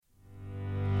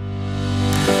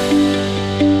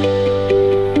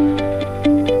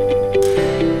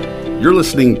You're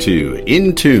listening to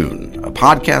In Tune, a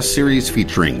podcast series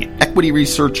featuring equity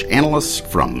research analysts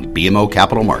from BMO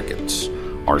Capital Markets.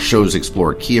 Our shows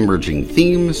explore key emerging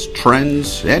themes,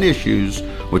 trends, and issues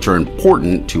which are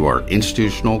important to our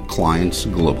institutional clients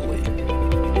globally.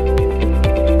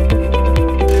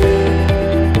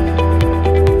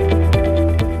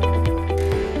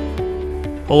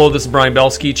 Hello, this is Brian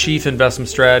Belsky, Chief Investment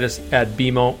Strategist at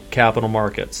BMO Capital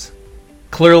Markets.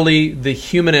 Clearly, the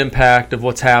human impact of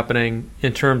what's happening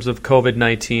in terms of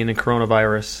COVID-19 and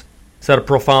coronavirus has had a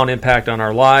profound impact on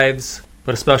our lives,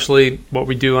 but especially what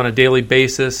we do on a daily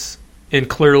basis and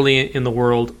clearly in the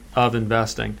world of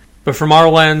investing. But from our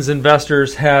lens,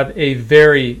 investors have a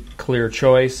very clear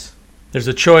choice. There's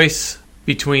a choice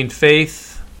between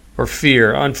faith or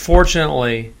fear.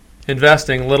 Unfortunately,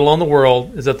 investing, let alone the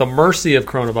world, is at the mercy of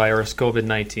coronavirus,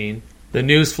 COVID-19. The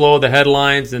news flow, the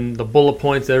headlines, and the bullet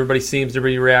points that everybody seems to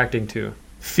be reacting to.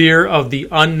 Fear of the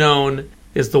unknown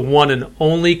is the one and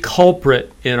only culprit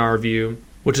in our view,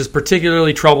 which is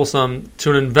particularly troublesome to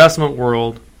an investment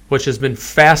world which has been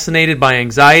fascinated by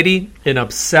anxiety and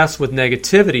obsessed with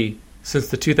negativity since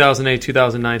the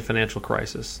 2008-2009 financial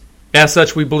crisis. As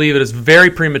such, we believe it is very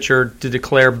premature to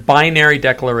declare binary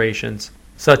declarations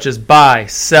such as buy,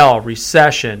 sell,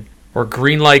 recession, or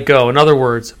green light go. In other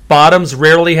words, bottoms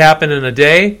rarely happen in a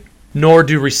day, nor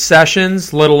do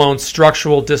recessions, let alone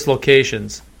structural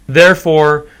dislocations.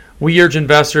 Therefore, we urge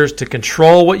investors to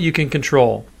control what you can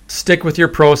control. Stick with your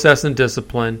process and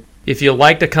discipline. If you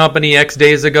liked a company X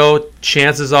days ago,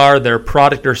 chances are their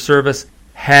product or service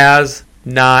has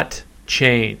not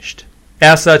changed.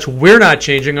 As such, we're not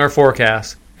changing our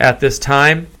forecast at this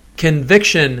time.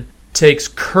 Conviction takes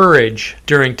courage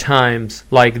during times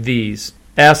like these.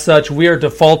 As such, we are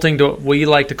defaulting to what we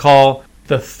like to call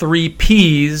the 3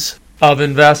 Ps of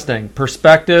investing: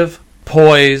 perspective,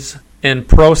 poise, and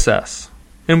process.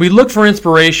 And we look for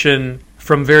inspiration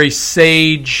from very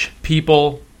sage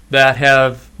people that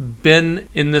have been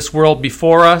in this world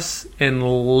before us and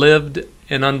lived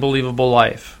an unbelievable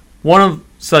life. One of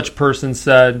such persons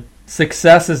said,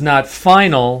 "Success is not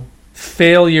final,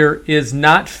 failure is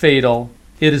not fatal,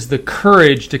 it is the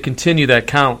courage to continue that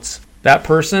counts." That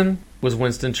person was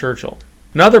Winston Churchill.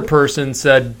 Another person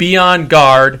said, "Be on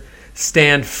guard,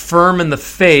 stand firm in the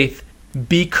faith,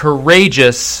 be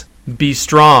courageous, be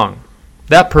strong."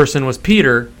 That person was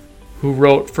Peter, who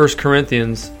wrote 1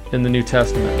 Corinthians in the New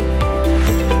Testament.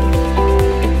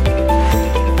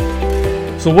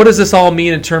 So what does this all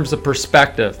mean in terms of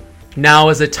perspective? Now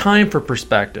is a time for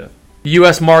perspective. The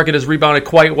U.S. market has rebounded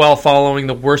quite well following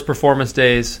the worst performance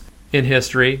days in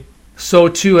history. So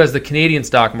too has the Canadian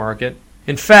stock market.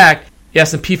 In fact, the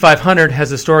S&P 500 has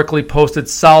historically posted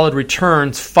solid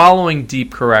returns following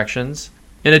deep corrections.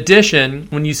 In addition,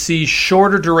 when you see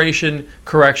shorter duration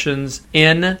corrections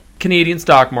in Canadian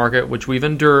stock market, which we've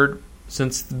endured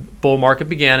since the bull market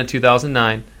began in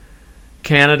 2009,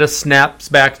 Canada snaps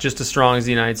back just as strong as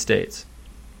the United States.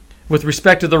 With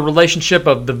respect to the relationship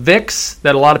of the VIX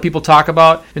that a lot of people talk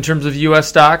about in terms of U.S.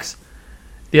 stocks,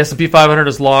 the S&P 500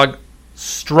 has logged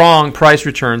strong price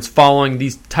returns following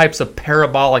these types of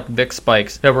parabolic VIX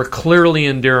spikes that we're clearly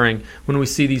enduring when we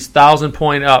see these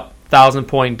 1,000-point up,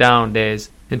 1,000-point down days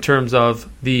in terms of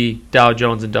the Dow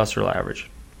Jones Industrial Average.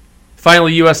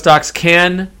 Finally, U.S. stocks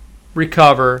can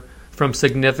recover from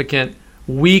significant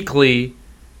weekly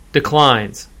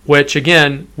declines, which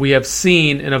again we have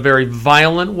seen in a very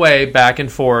violent way back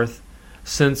and forth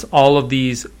since all of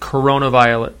these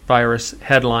coronavirus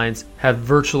headlines have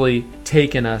virtually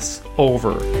taken us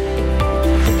over.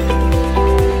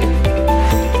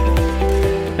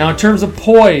 Now, in terms of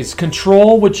poise,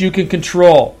 control what you can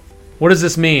control. What does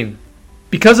this mean?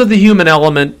 Because of the human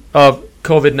element of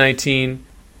COVID-19,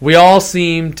 we all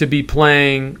seem to be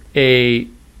playing a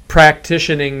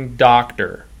practicing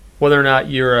doctor, whether or not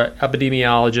you're an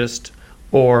epidemiologist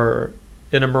or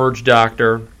an emerge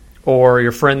doctor or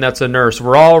your friend that's a nurse.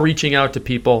 We're all reaching out to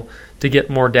people to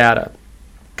get more data.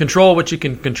 Control what you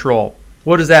can control.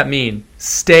 What does that mean?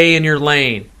 Stay in your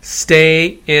lane.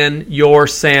 Stay in your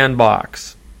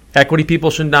sandbox. Equity people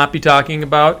should not be talking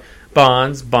about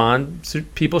bonds. Bond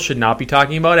people should not be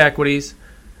talking about equities.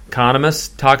 Economists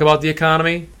talk about the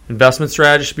economy. Investment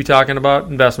strategists should be talking about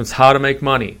investments, how to make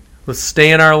money. Let's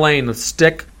stay in our lane. Let's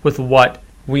stick with what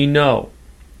we know.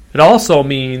 It also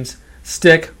means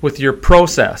stick with your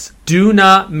process. Do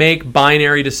not make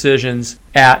binary decisions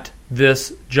at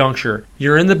this juncture.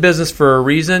 You're in the business for a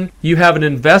reason. You have an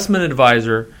investment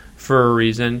advisor for a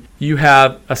reason. You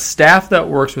have a staff that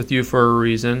works with you for a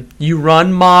reason. You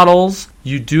run models.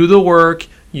 You do the work.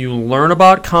 You learn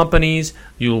about companies.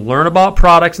 You learn about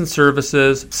products and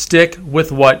services. Stick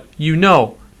with what you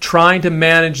know. trying to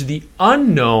manage the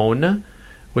unknown,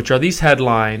 which are these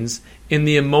headlines, in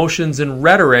the emotions and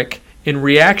rhetoric in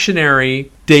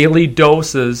reactionary daily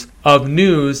doses of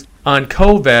news on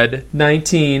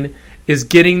COVID-19 is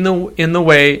getting in the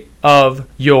way of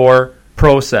your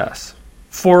process.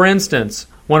 For instance,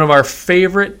 one of our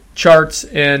favorite charts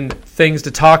and things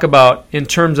to talk about in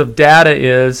terms of data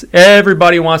is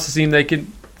everybody wants to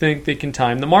think they can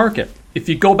time the market. If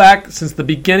you go back since the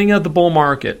beginning of the bull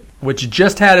market, which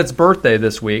just had its birthday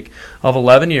this week of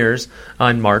 11 years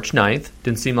on March 9th,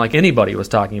 didn't seem like anybody was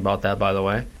talking about that, by the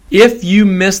way. If you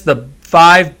missed the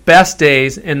 5 best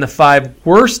days and the 5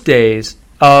 worst days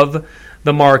of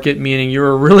the market, meaning you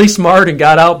were really smart and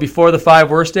got out before the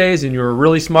 5 worst days and you were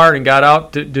really smart and got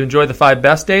out to enjoy the 5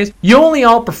 best days, you only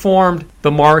outperformed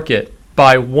the market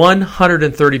by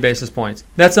 130 basis points.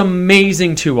 That's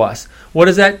amazing to us. What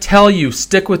does that tell you?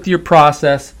 Stick with your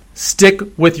process. Stick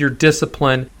with your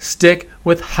discipline. Stick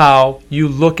with how you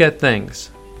look at things.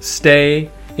 Stay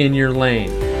in your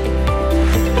lane.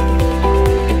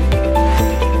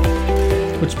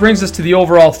 Which brings us to the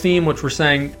overall theme, which we're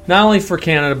saying not only for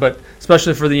Canada, but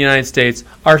especially for the United States.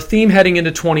 Our theme heading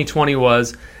into 2020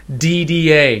 was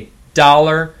DDA,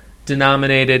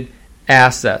 dollar-denominated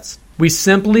assets. We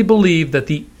simply believe that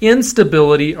the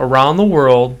instability around the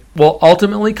world will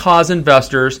ultimately cause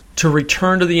investors to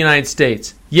return to the United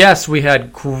States. Yes, we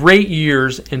had great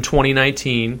years in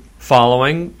 2019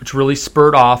 following, which really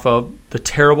spurred off of the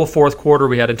terrible fourth quarter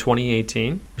we had in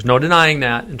 2018. There's no denying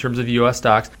that in terms of U.S.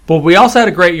 stocks. But we also had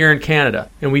a great year in Canada.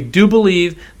 And we do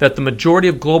believe that the majority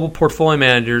of global portfolio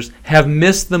managers have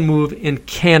missed the move in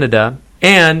Canada,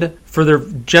 and for their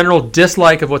general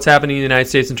dislike of what's happening in the United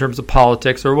States in terms of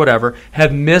politics or whatever,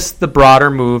 have missed the broader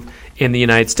move in the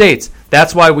United States.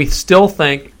 That's why we still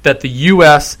think that the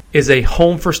U.S. is a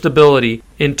home for stability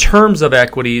in terms of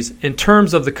equities, in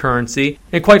terms of the currency,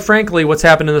 and quite frankly, what's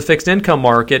happened in the fixed income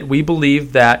market, we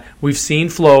believe that we've seen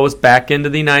flows back into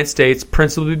the United States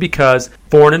principally because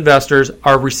foreign investors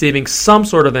are receiving some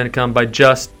sort of income by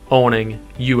just owning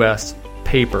U.S.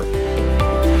 paper.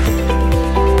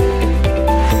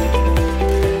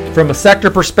 From a sector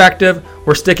perspective,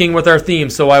 we're sticking with our theme.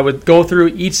 So I would go through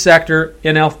each sector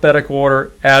in alphabetical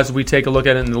order as we take a look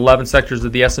at it in the 11 sectors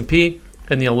of the S&P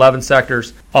and the 11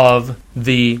 sectors of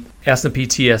the S&P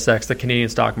TSX, the Canadian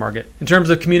stock market. In terms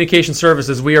of communication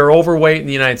services, we are overweight in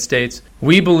the United States.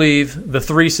 We believe the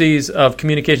 3 C's of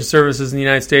communication services in the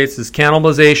United States is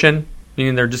cannibalization,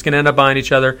 meaning they're just going to end up buying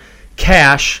each other,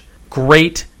 cash,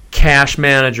 great cash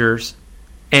managers,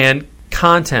 and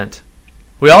content.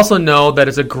 We also know that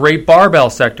it's a great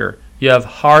barbell sector. You have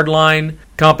hardline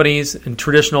companies and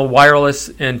traditional wireless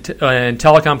and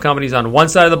telecom companies on one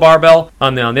side of the barbell.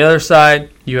 On the other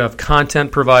side, you have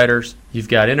content providers. You've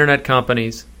got internet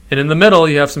companies. And in the middle,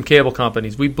 you have some cable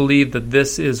companies. We believe that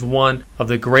this is one of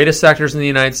the greatest sectors in the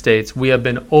United States. We have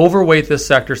been overweight this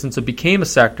sector since it became a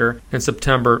sector in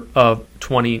September of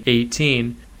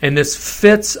 2018. And this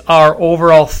fits our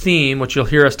overall theme, which you'll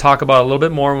hear us talk about a little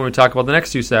bit more when we talk about the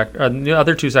next the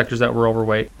other 2 sectors that were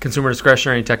overweight, consumer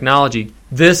discretionary and technology.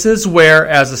 This is where,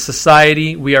 as a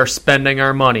society, we are spending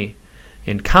our money.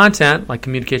 In content, like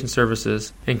communication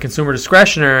services, in consumer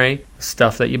discretionary,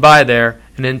 stuff that you buy there,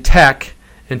 and in tech,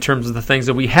 in terms of the things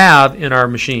that we have in our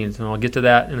machines. And I'll get to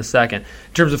that in a second.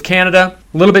 In terms of Canada,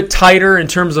 a little bit tighter in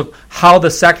terms of how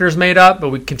the sector is made up,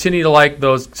 but we continue to like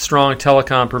those strong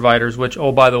telecom providers, which,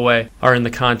 oh, by the way, are in the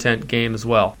content game as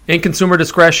well. In consumer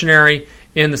discretionary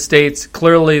in the States,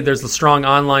 clearly there's a strong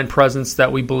online presence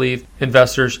that we believe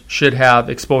investors should have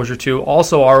exposure to.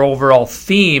 Also, our overall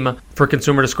theme for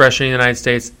consumer discretionary in the United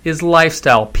States is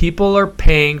lifestyle. People are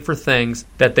paying for things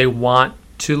that they want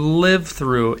to live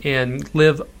through and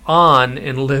live on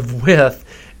and live with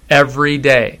every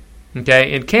day.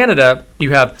 Okay, in Canada, you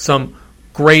have some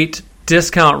great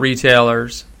discount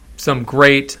retailers, some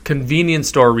great convenience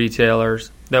store retailers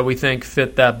that we think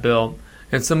fit that bill,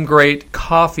 and some great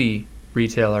coffee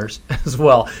retailers as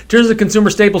well. In terms of consumer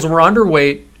staples, we're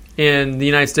underweight in the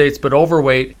United States, but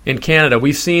overweight in Canada.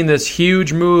 We've seen this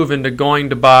huge move into going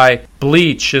to buy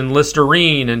bleach and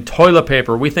Listerine and toilet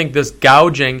paper. We think this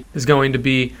gouging is going to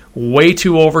be way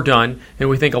too overdone, and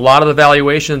we think a lot of the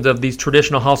valuations of these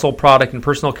traditional household product and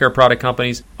personal care product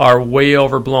companies are way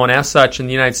overblown. As such, in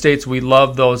the United States, we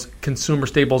love those consumer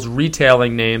staples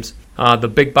retailing names. The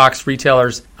big box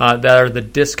retailers that are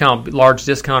the large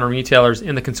discount retailers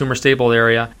in the consumer staple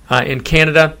area. In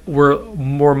Canada, we're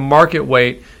more market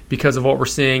weight because of what we're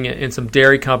seeing in some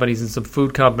dairy companies and some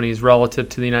food companies relative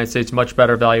to the United States, much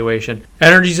better valuation.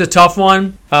 Energy is a tough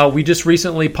one. We just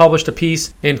recently published a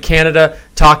piece in Canada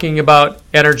talking about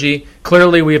energy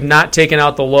Clearly, we have not taken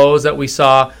out the lows that we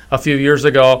saw a few years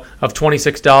ago of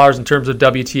 $26 in terms of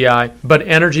WTI. But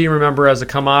energy, remember, as a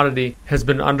commodity, has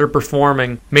been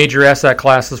underperforming major asset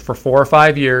classes for 4 or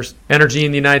 5 years. Energy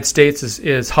in the United States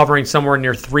is hovering somewhere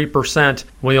near 3%.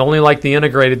 We only like the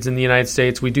integrateds in the United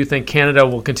States. We do think Canada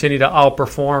will continue to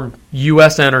outperform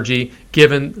U.S. energy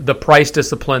given the price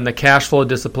discipline, the cash flow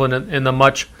discipline, and the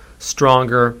much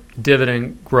stronger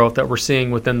dividend growth that we're seeing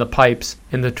within the pipes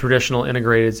in the traditional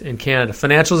integrateds in Canada.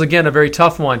 Financials, again, a very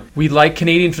tough one. We like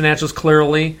Canadian financials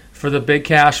clearly for the big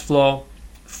cash flow,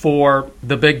 for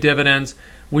the big dividends.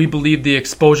 We believe the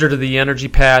exposure to the energy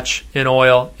patch in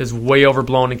oil is way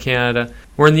overblown in Canada.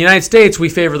 Where in the United States, we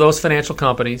favor those financial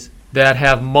companies that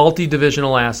have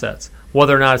multi-divisional assets,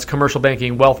 whether or not it's commercial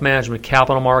banking, wealth management,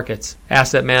 capital markets,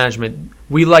 asset management.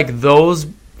 We like those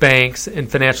banks and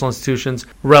financial institutions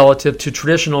relative to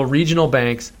traditional regional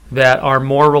banks that are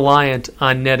more reliant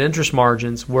on net interest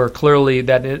margins, where clearly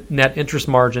that net interest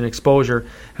margin exposure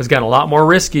has gotten a lot more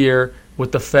riskier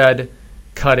with the Fed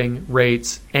cutting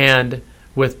rates and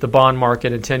with the bond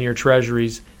market and 10-year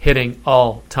treasuries hitting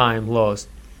all-time lows.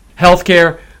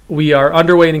 Healthcare, we are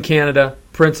underweight in Canada,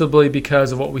 principally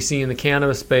because of what we see in the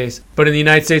cannabis space, but in the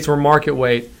United States we're market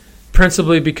weight,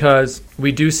 principally because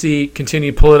we do see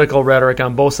continued political rhetoric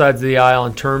on both sides of the aisle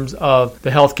in terms of the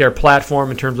healthcare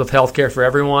platform, in terms of healthcare for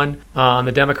everyone on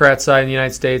the Democrat side in the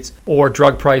United States, or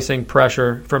drug pricing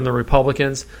pressure from the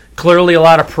Republicans. Clearly a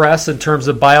lot of press in terms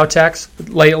of biotechs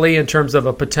lately, in terms of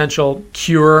a potential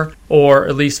cure or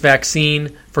at least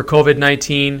vaccine for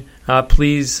COVID-19.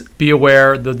 Please be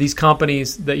aware that these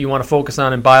companies that you want to focus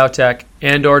on in biotech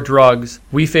and or drugs,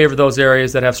 we favor those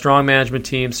areas that have strong management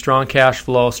teams, strong cash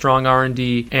flow, strong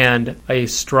R&D, and a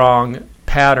strong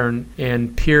pattern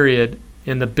and period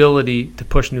in the ability to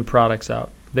push new products out.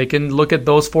 They can look at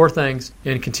those 4 things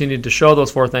and continue to show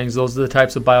those 4 things. Those are the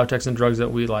types of biotechs and drugs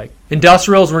that we like.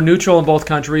 Industrials, we're neutral in both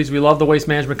countries. We love the waste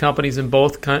management companies in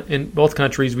both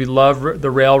countries. We love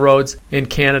the railroads in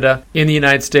Canada. In the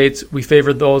United States, we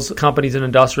favor those companies and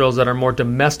industrials that are more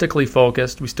domestically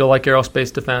focused. We still like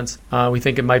aerospace defense. We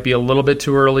think it might be a little bit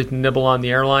too early to nibble on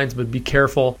the airlines, but be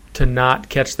careful to not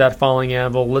catch that falling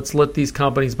anvil. Let's let these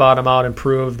companies bottom out and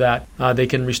prove that they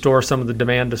can restore some of the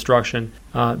demand destruction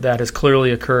that has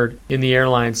clearly occurred in the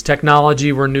airlines.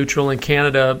 Technology, we're neutral in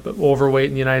Canada, but overweight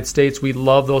in the United States. We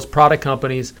love those product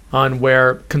companies on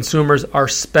where consumers are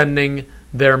spending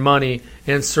their money,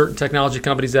 and certain technology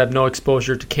companies that have no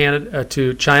exposure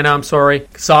to China.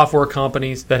 Software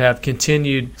companies that have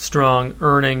continued strong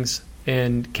earnings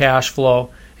and cash flow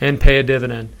and pay a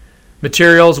dividend.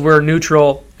 Materials, we're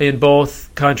neutral in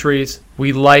both countries.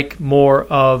 We like more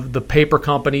of the paper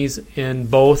companies in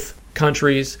both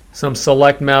countries, some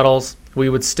select metals. We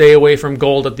would stay away from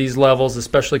gold at these levels,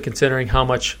 especially considering how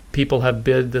much people have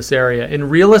bid this area. In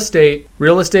real estate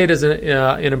is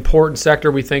an important sector,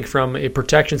 we think, from a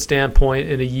protection standpoint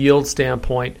and a yield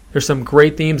standpoint. There's some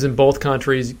great themes in both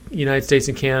countries, United States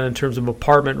and Canada, in terms of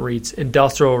apartment REITs,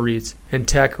 industrial REITs, and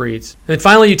tech REITs. And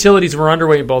finally, utilities, we're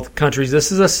underweight in both countries.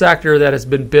 This is a sector that has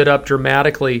been bid up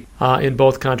dramatically in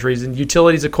both countries. And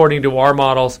utilities, according to our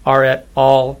models, are at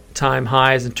all-time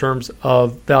highs in terms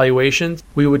of valuations.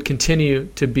 We would continue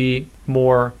to be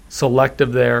more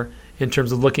selective there in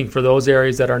terms of looking for those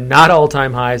areas that are not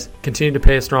all-time highs, continue to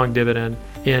pay a strong dividend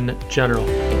in general.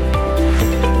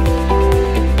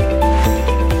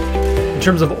 In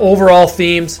terms of overall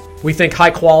themes, we think high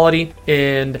quality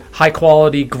and high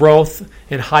quality growth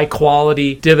and high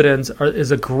quality dividends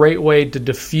is a great way to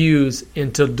diffuse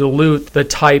and to dilute the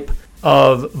type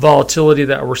of volatility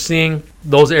that we're seeing.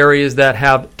 Those areas that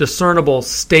have discernible,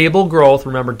 stable growth,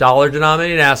 remember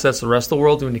dollar-denominated assets, the rest of the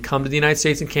world, when you come to the United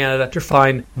States and Canada, to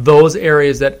find those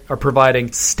areas that are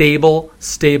providing stable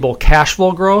cash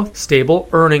flow growth, stable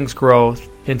earnings growth,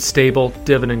 and stable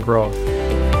dividend growth.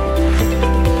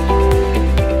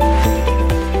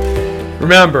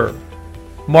 Remember,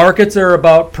 markets are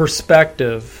about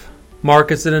perspective.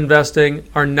 Markets and investing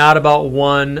are not about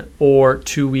 1 or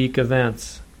 2 week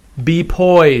events. Be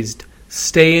poised.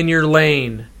 Stay in your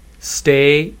lane.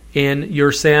 Stay in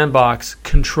your sandbox.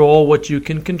 Control what you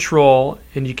can control,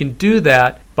 and you can do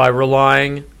that by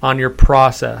relying on your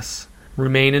process.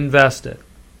 Remain invested.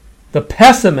 The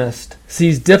pessimist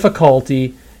sees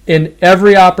difficulty in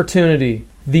every opportunity.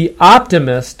 The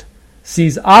optimist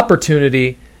sees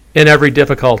opportunity in every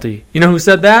difficulty. You know who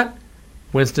said that?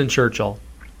 Winston Churchill.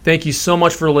 Thank you so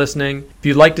much for listening. If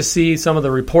you'd like to see some of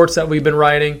the reports that we've been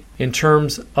writing in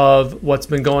terms of what's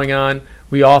been going on,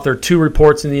 we authored 2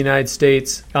 reports in the United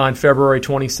States on February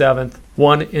 27th.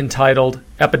 One entitled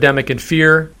Epidemic and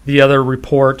Fear. The other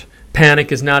report,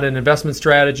 Panic is Not an Investment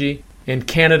Strategy. In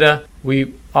Canada,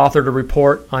 we authored a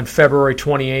report on February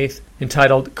 28th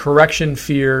entitled Correction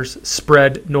Fears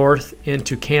Spread North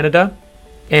into Canada,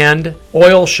 and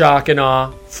Oil Shock and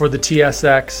Awe for the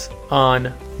TSX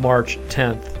on March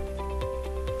 10th.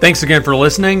 Thanks again for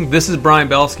listening. This is Brian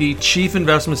Belsky, Chief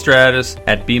Investment Strategist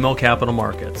at BMO Capital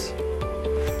Markets.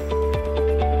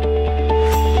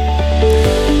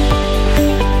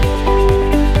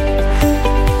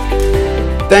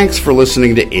 Thanks for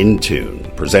listening to In Tune,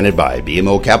 presented by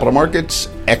BMO Capital Markets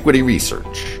Equity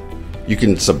Research. You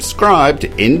can subscribe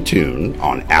to In Tune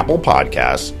on Apple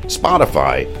Podcasts,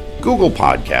 Spotify, Google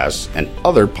Podcasts, and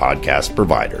other podcast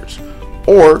providers.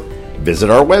 Or visit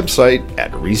our website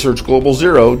at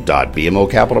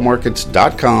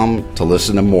researchglobalzero.bmocapitalmarkets.com to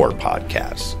listen to more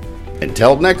podcasts.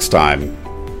 Until next time,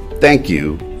 thank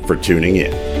you for tuning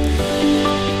in.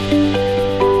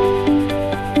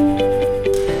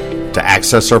 To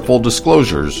access our full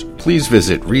disclosures, please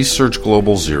visit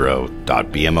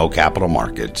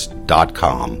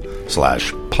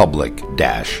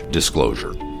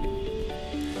researchglobalzero.bmocapitalmarkets.com/public-disclosure.